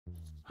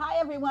Hi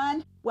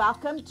everyone,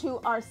 welcome to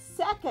our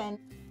second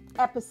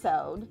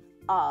episode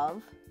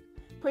of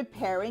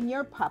preparing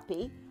your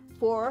puppy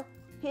for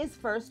his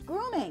first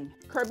grooming.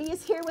 Kirby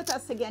is here with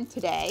us again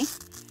today.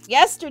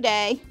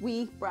 Yesterday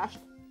we brushed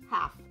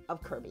half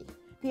of Kirby.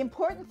 The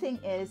important thing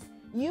is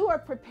you are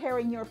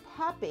preparing your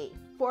puppy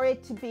for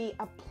it to be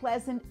a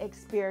pleasant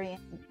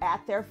experience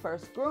at their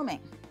first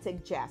grooming.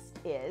 Suggest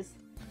is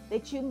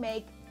that you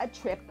make a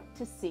trip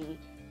to see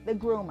the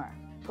groomer.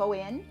 Go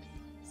in,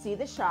 see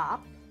the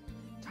shop,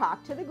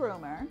 talk to the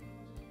groomer,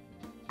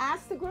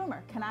 ask the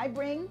groomer, can I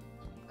bring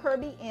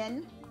Kirby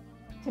in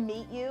to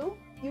meet you?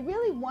 You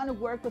really want to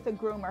work with a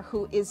groomer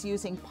who is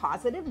using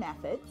positive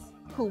methods,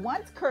 who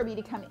wants Kirby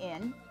to come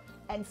in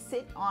and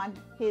sit on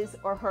his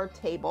or her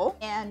table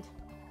and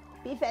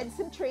be fed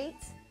some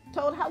treats,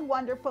 told how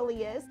wonderful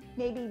he is,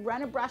 maybe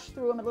run a brush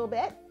through him a little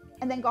bit,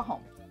 and then go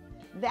home.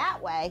 That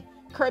way,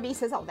 Kirby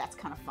says, oh, that's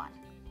kind of fun.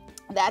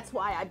 That's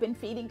why I've been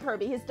feeding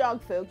Kirby his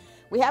dog food.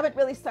 We haven't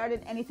really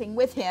started anything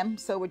with him,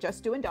 so we're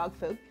just doing dog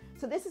food.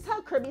 So this is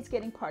how Kirby's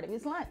getting part of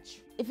his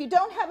lunch. If you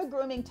don't have a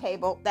grooming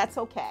table, that's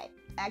okay.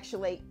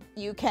 Actually,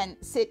 you can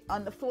sit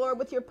on the floor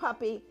with your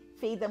puppy,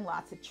 feed them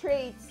lots of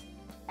treats,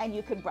 and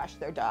you can brush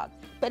their dog.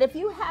 But if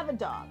you have a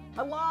dog,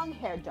 a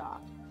long-haired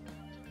dog,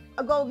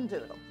 a golden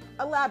doodle,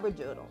 a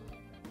labradoodle,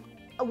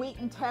 a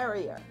Wheaten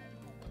Terrier,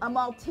 a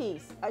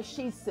Maltese, a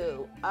Shih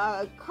Tzu,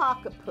 a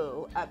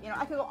cockapoo, I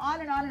could go on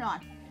and on and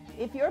on.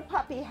 If your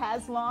puppy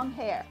has long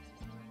hair,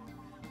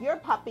 your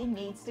puppy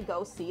needs to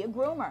go see a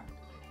groomer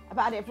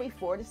about every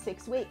 4 to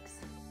 6 weeks.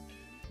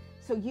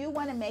 So you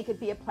want to make it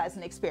be a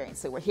pleasant experience.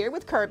 So we're here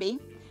with Kirby.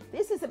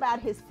 This is about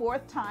his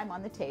 4th time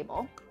on the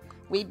table.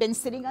 We've been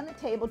sitting on the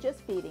table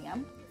just feeding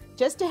him,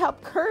 just to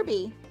help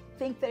Kirby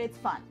think that it's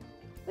fun.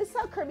 This is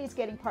how Kirby's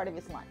getting part of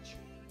his lunch.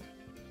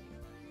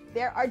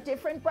 There are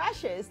different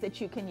brushes that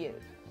you can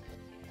use.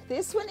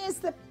 This one is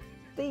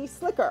the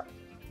slicker.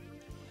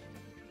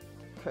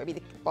 Kirby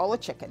the bowl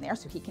of chicken there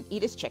so he can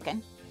eat his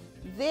chicken.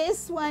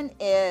 This one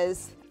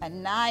is a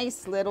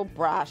nice little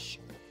brush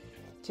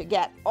to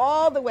get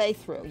all the way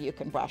through. You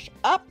can brush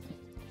up.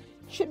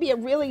 Should be a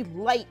really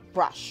light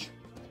brush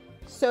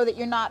so that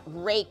you're not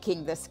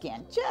raking the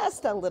skin.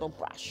 Just a little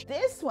brush.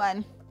 This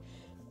one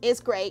is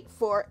great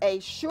for a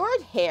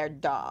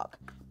short-haired dog,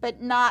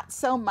 but not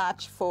so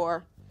much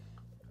for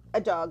a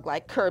dog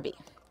like Kirby.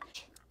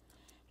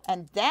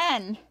 And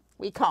then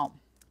we comb.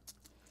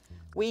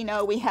 We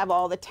know we have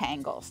all the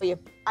tangles.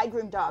 I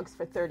groomed dogs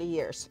for 30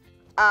 years.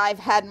 I've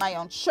had my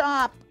own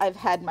shop. I've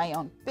had my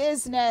own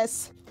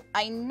business.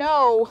 I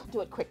know, do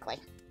it quickly.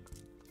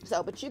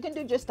 But you can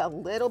do just a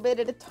little bit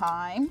at a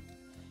time.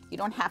 You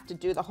don't have to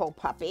do the whole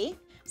puppy.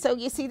 So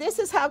you see, this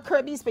is how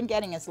Kirby's been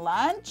getting his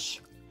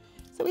lunch.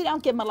 So we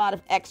don't give him a lot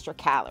of extra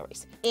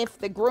calories. If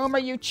the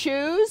groomer you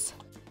choose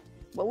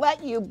will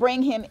let you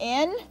bring him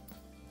in,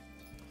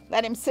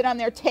 let him sit on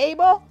their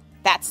table,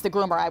 that's the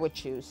groomer I would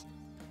choose.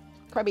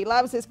 Kirby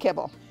loves his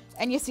kibble.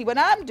 And you see what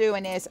I'm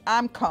doing is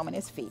I'm combing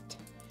his feet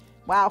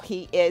while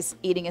he is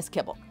eating his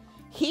kibble.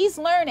 He's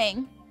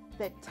learning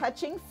that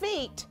touching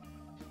feet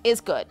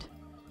is good.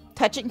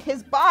 Touching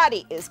his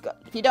body is good.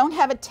 If you don't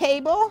have a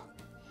table,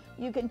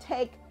 you can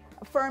take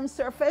a firm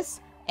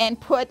surface and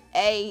put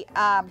a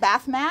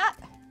bath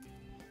mat.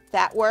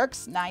 That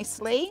works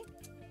nicely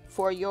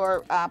for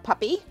your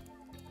puppy.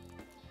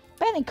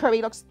 But I think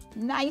Kirby looks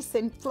nice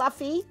and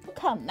fluffy. Look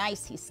how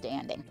nice he's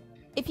standing.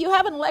 If you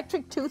have an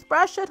electric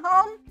toothbrush at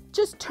home,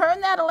 just turn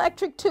that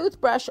electric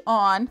toothbrush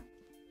on.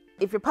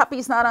 If your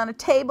puppy's not on a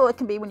table, it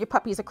can be when your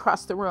puppy's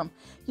across the room.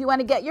 You want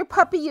to get your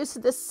puppy used to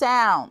the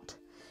sound.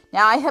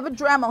 Now I have a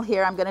Dremel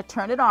here. I'm going to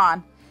turn it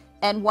on.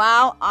 And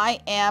while I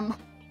am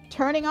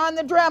turning on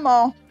the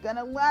Dremel, I'm going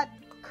to let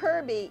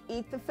Kirby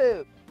eat the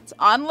food. It's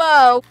on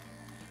low,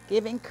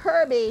 giving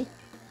Kirby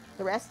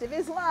the rest of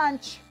his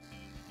lunch.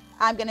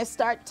 I'm going to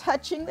start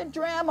touching the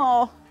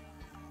Dremel.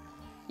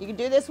 You can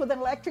do this with an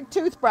electric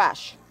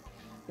toothbrush.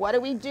 What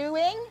are we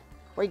doing?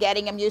 We're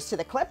getting him used to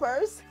the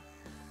clippers.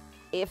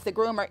 If the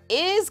groomer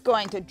is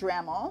going to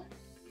Dremel,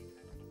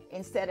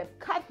 instead of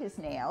cut his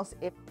nails,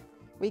 if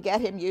we get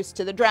him used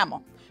to the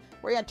Dremel.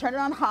 We're going to turn it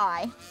on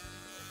high,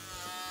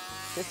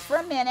 just for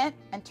a minute,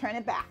 and turn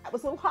it back. That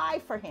was a little high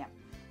for him.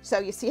 So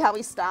you see how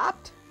he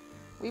stopped?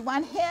 We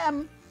want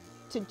him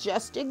to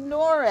just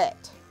ignore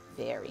it.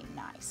 Very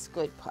nice,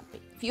 good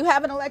puppy. If you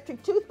have an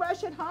electric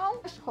toothbrush at home,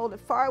 hold it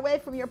far away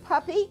from your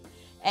puppy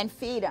and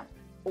feed him,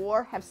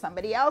 or have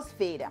somebody else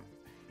feed him,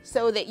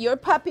 so that your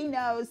puppy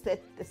knows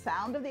that the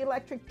sound of the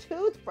electric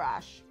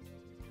toothbrush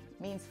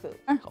means food.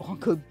 Oh,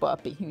 good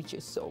puppy, he's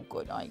just so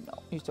good, I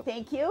know.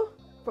 Thank you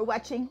for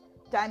watching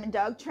Diamond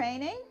Dog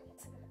Training.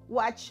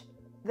 Watch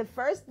the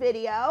first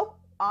video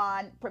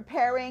on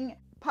preparing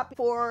puppy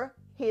for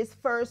his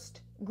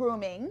first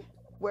grooming,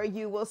 where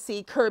you will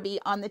see Kirby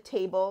on the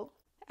table.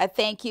 A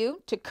thank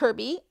you to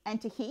Kirby and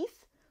to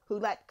Heath, who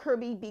let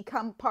Kirby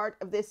become part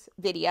of this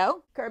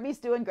video. Kirby's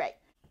doing great.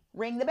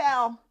 Ring the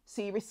bell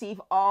so you receive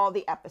all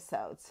the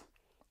episodes.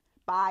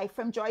 Bye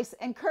from Joyce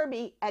and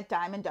Kirby at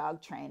Diamond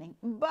Dog Training.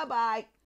 Bye-bye.